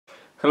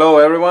Hello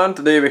everyone,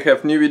 today we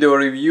have new video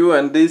review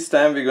and this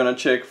time we're gonna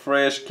check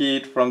fresh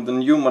kit from the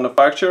new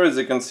manufacturer. As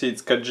you can see,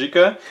 it's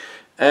Kajika,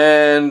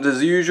 and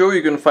as usual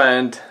you can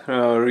find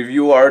a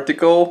review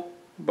article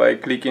by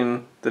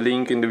clicking the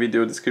link in the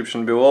video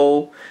description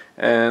below,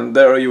 and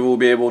there you will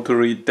be able to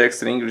read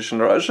text in English and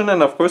Russian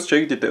and of course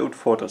check detailed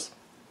photos.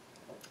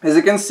 As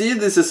you can see,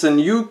 this is a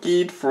new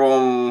kit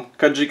from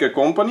Kajika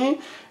company.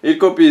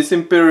 It copies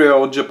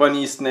Imperial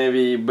Japanese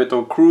Navy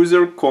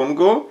Battlecruiser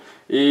Kongo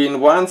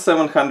in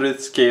 1/700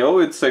 scale.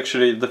 It's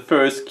actually the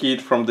first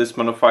kit from this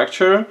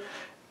manufacturer,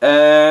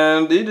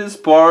 and it is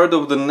part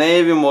of the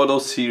Navy model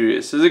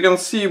series. As you can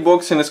see,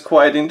 boxing is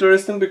quite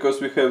interesting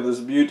because we have this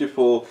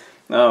beautiful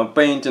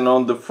painting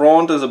on the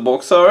front as a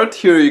box art.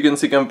 Here you can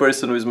see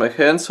comparison with my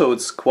hand, so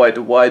it's quite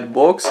a wide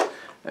box.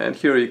 And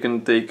here you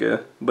can take a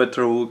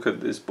better look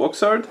at this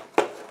box art.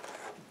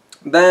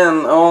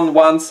 Then on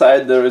one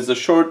side there is a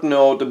short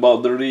note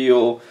about the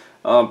real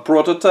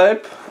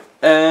prototype,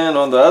 and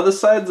on the other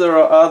side there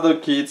are other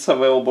kits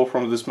available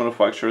from this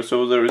manufacturer.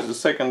 So there is a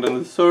second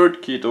and the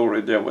third kit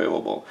already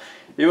available,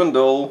 even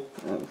though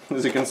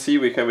as you can see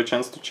we have a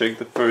chance to check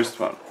the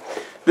first one.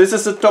 This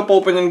is a top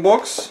opening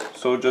box,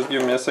 so just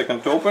give me a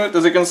second to open it.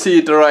 As you can see,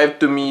 it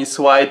arrived to me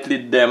slightly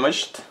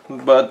damaged,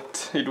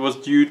 but it was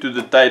due to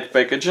the tight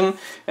packaging,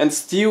 and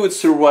still it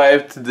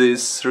survived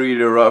this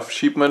really rough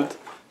shipment,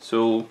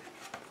 so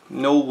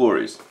no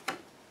worries.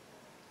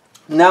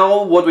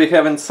 Now what we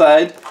have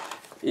inside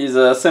is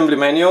an assembly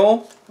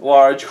manual,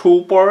 large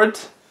hull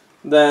part,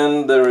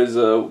 then there is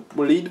a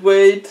lead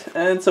weight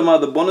and some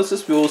other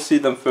bonuses. We will see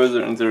them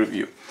further in the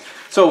review.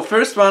 So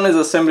first one is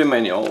assembly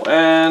manual,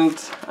 and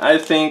I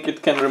think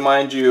it can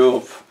remind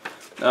you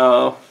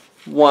of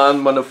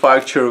one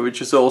manufacturer which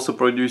is also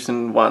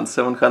producing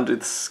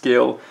 1/700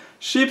 scale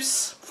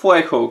ships,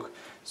 Flyhawk.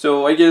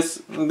 So I guess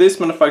this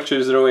manufacturer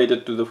is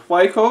related to the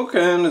Flyhawk,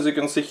 and as you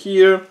can see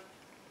here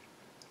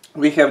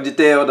we have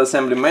detailed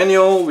assembly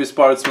manual with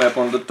parts map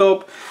on the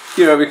top.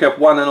 Here we have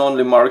one and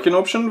only marking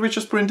option which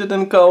is printed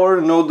in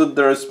color. Note that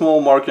there are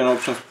small marking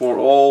options for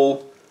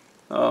all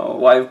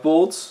live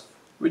bolts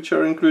which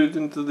are included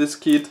into this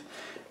kit,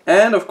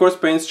 and of course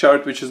paints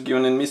chart which is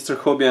given in Mr.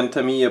 Hobby and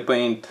Tamiya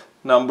paint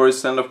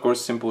numbers, and of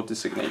course simple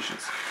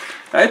designations.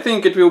 I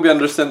think it will be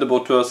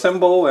understandable to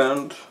assemble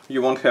and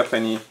you won't have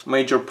any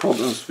major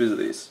problems with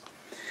this.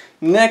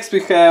 Next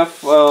we have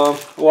a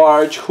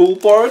large hull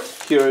part.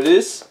 Here it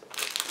is,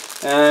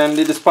 and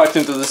it is packed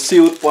into the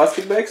sealed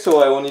plastic bag,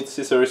 so I will need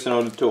scissors in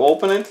order to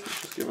open it.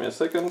 Just give me a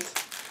second.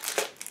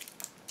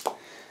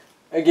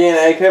 Again,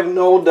 I have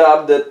no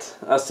doubt that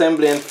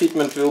assembly and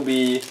fitment will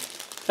be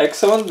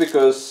excellent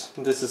because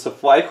this is a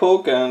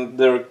Flyhawk and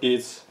their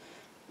kits,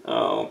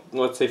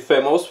 let's say,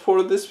 famous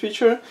for this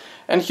feature.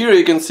 And here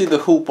you can see the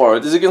hull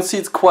part. As you can see,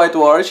 it's quite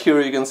large.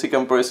 Here you can see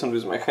comparison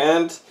with my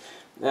hand.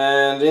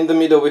 And in the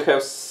middle we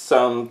have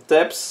some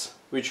tabs,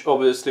 which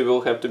obviously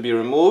will have to be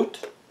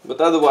removed. But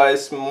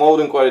otherwise,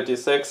 molding quality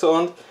is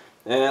excellent,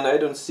 and I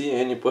don't see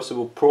any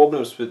possible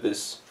problems with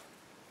this.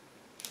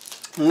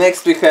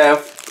 Next we have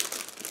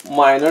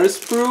minor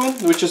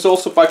sprue, which is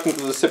also packed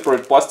into the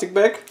separate plastic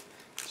bag.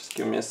 Just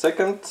give me a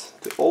second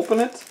to open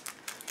it.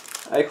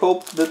 I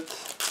hope that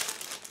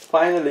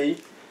finally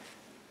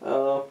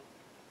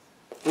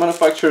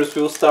manufacturers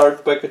will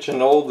start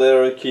packaging all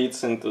their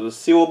kits into the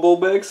sealable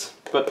bags,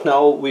 but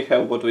now we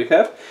have what we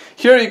have.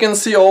 Here you can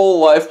see all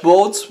live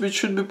bolts which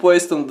should be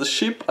placed on the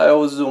ship. I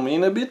will zoom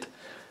in a bit.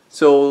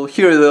 So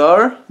here they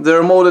are.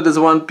 They're molded as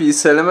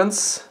one-piece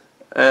elements,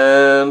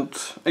 and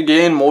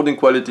again molding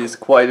quality is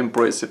quite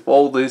impressive.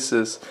 All this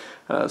is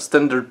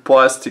standard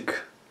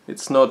plastic.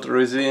 It's not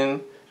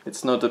resin,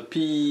 it's not a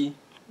PE,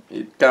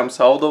 it comes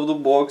out of the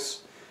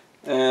box,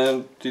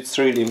 and it's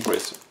really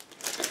impressive.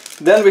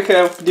 Then we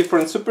have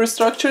different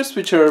superstructures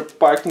which are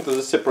packed into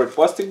the separate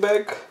plastic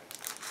bag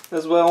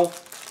as well,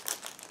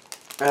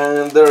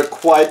 and they're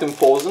quite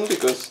imposing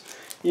because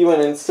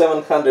even in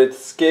 700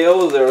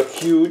 scale they're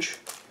huge.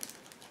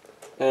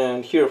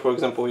 And here, for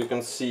example, you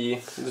can see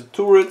the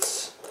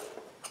turrets.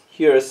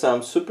 Here are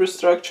some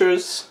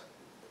superstructures,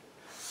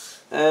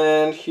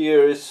 and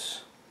here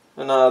is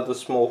another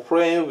small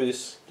frame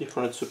with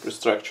different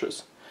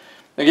superstructures.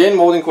 Again,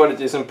 molding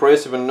quality is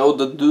impressive, and note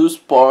that those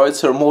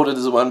parts are molded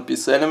as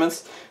one-piece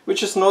elements,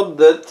 which is not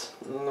that,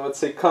 let's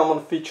say, common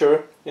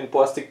feature in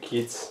plastic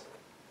kits.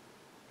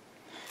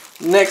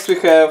 Next we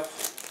have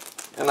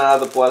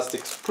another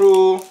plastic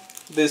sprue.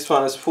 This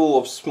one is full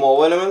of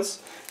small elements.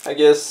 I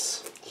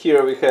guess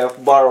here we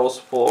have barrels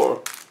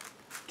for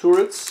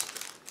turrets.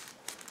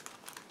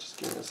 Just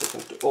give me a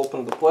second to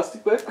open the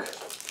plastic bag,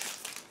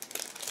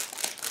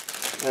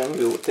 and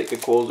we will take a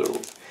closer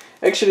look.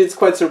 Actually, it's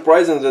quite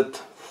surprising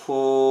that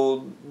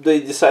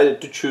they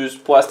decided to choose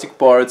plastic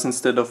parts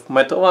instead of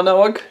metal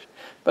analog,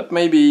 but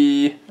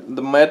maybe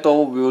the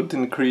metal would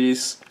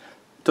increase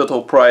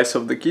total price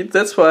of the kit.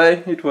 That's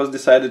why it was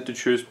decided to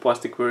choose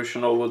plastic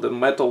version over the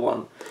metal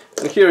one.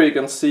 And here you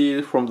can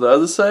see from the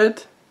other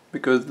side,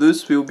 because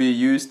this will be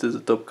used as the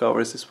top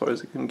covers as far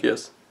as I can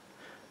guess.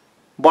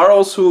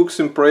 Barrels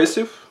looks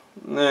impressive,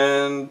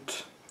 and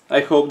I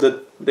hope that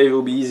they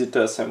will be easy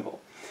to assemble.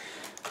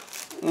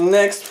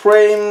 Next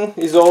frame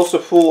is also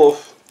full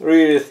of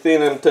really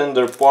thin and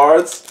tender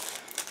parts,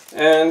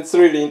 and it's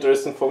really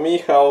interesting for me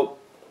how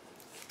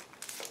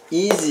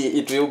easy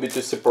it will be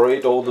to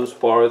separate all those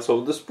parts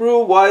of the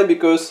sprue. Why?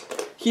 Because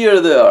here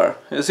they are.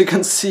 As you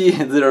can see,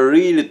 they're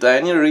really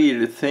tiny,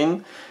 really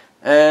thin,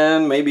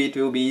 and maybe it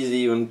will be easy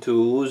even to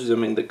lose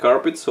them in the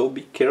carpet, so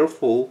be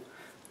careful,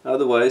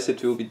 otherwise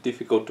it will be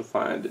difficult to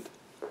find it.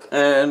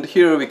 And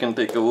here we can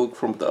take a look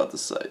from the other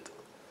side.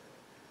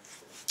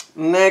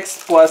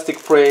 Next plastic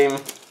frame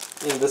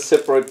in the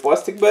separate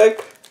plastic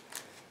bag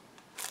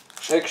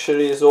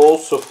actually is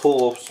also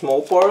full of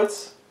small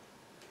parts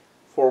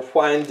for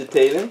fine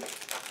detailing.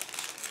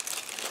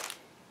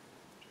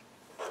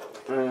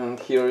 And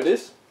here it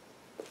is.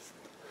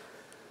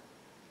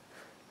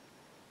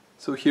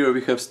 So here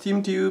we have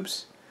steam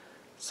tubes,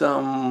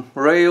 some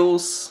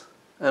rails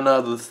and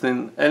other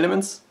thin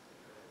elements.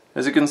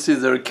 As you can see,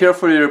 they're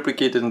carefully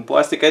replicated in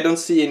plastic. I don't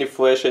see any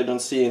flash, I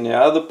don't see any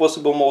other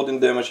possible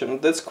molding damage,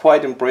 and that's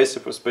quite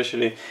impressive,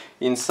 especially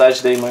in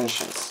such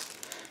dimensions.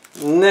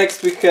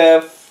 Next we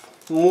have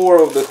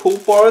more of the hull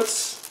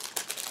parts,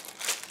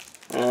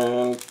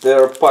 and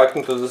they're packed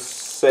into the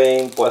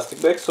same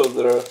plastic bag, so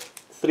there are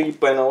 3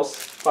 panels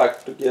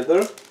packed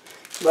together.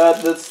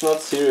 But that's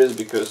not serious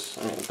because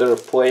they're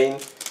plain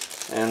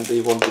and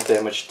they won't be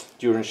damaged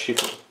during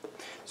shipping.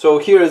 So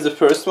here is the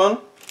first one.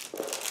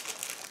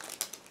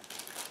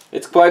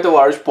 It's quite a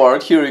large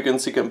part. Here you can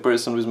see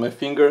comparison with my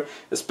finger,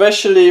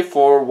 especially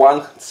for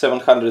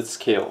 1/700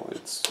 scale.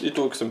 It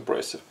looks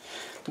impressive.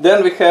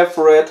 Then we have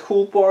red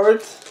hull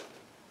part.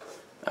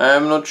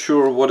 I'm not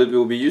sure what it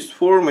will be used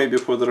for, maybe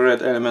for the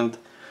red element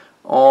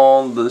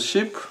on the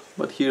ship,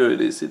 but here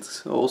it is.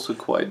 It's also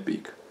quite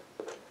big.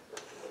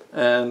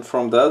 And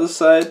from the other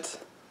side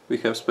we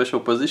have special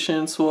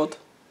positioning slot,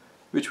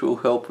 which will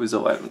help with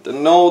alignment.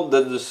 And note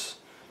that these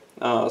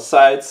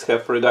sides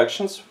have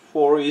reductions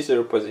for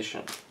easier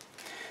position.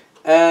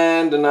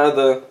 And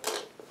another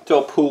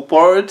top hull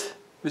part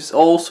with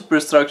all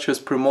superstructures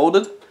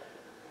pre-molded,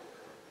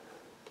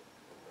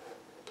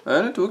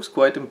 and it looks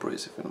quite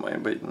impressive in my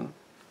opinion.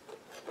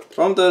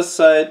 From the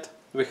side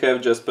we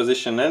have just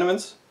position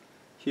elements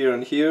here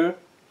and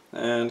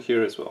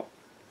here as well.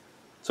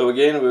 So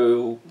again,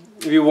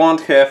 we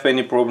won't have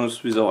any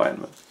problems with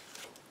alignment.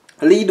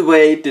 Lead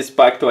weight is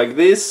packed like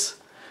this.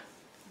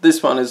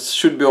 This one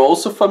should be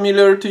also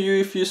familiar to you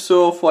if you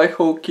saw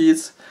Flyhawk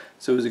kits.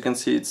 So as you can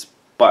see, it's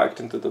packed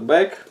into the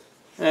bag,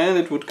 and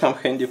it would come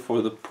handy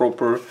for the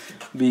proper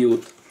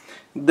build.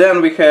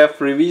 Then we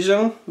have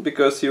revision,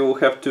 because you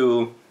have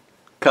to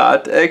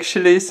cut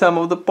actually some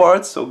of the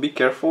parts, so be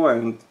careful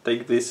and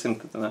take this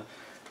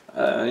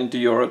into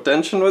your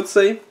attention, let's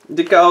say.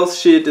 Decal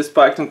sheet is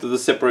packed into the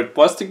separate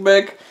plastic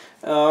bag.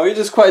 It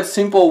is quite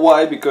simple.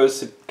 Why?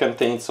 Because it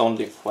contains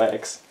only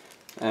flags,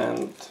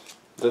 and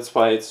that's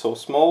why it's so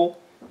small.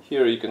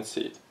 Here you can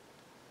see it.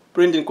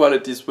 Printing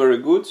quality is very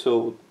good,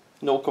 so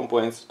no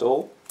complaints at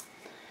all.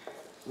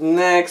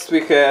 Next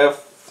we have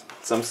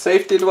some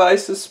safety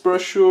devices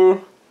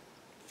brochure,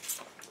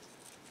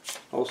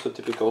 also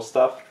typical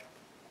stuff.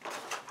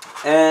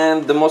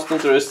 And the most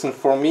interesting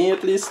for me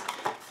at least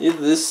is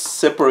this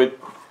separate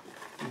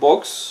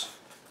box,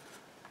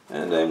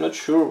 and I'm not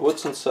sure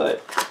what's inside,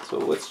 so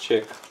let's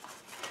check.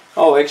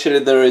 Oh, actually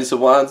there is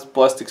one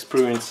plastic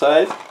sprue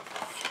inside,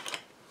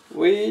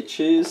 which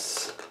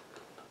is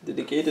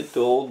dedicated to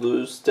all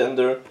those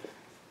tender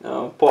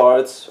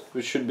parts,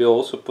 which should be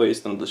also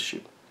placed on the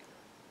ship.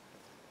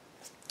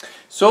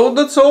 So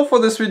that's all for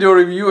this video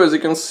review. As you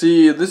can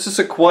see, this is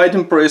a quite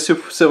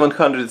impressive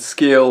 700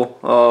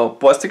 scale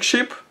plastic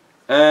ship,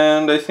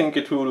 and I think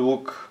it will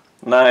look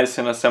nice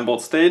in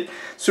assembled state.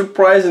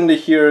 Surprisingly,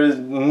 here is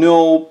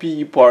no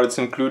PE parts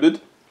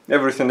included.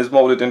 Everything is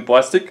molded in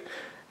plastic,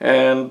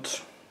 and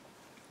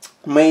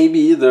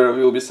maybe there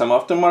will be some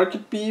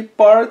aftermarket PE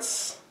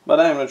parts, but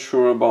I'm not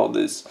sure about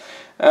this.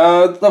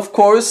 Of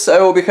course, I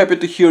will be happy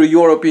to hear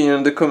your opinion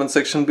in the comment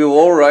section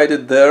below. Write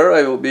it there.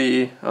 I will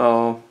be,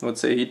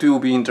 let's say, it will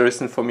be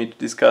interesting for me to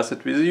discuss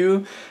it with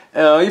you.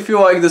 If you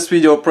like this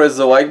video, press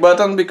the like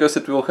button, because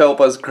it will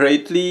help us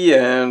greatly,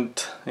 and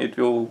it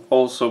will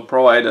also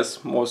provide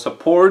us more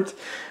support.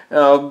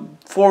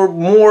 For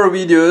more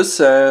videos,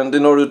 and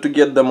in order to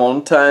get them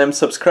on time,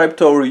 subscribe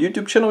to our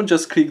YouTube channel.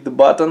 Just click the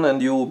button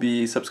and you will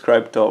be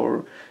subscribed to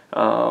our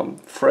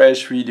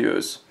fresh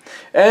videos.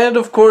 And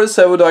of course,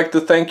 I would like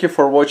to thank you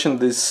for watching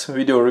this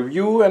video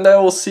review, and I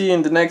will see you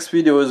in the next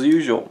video as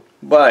usual.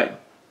 Bye!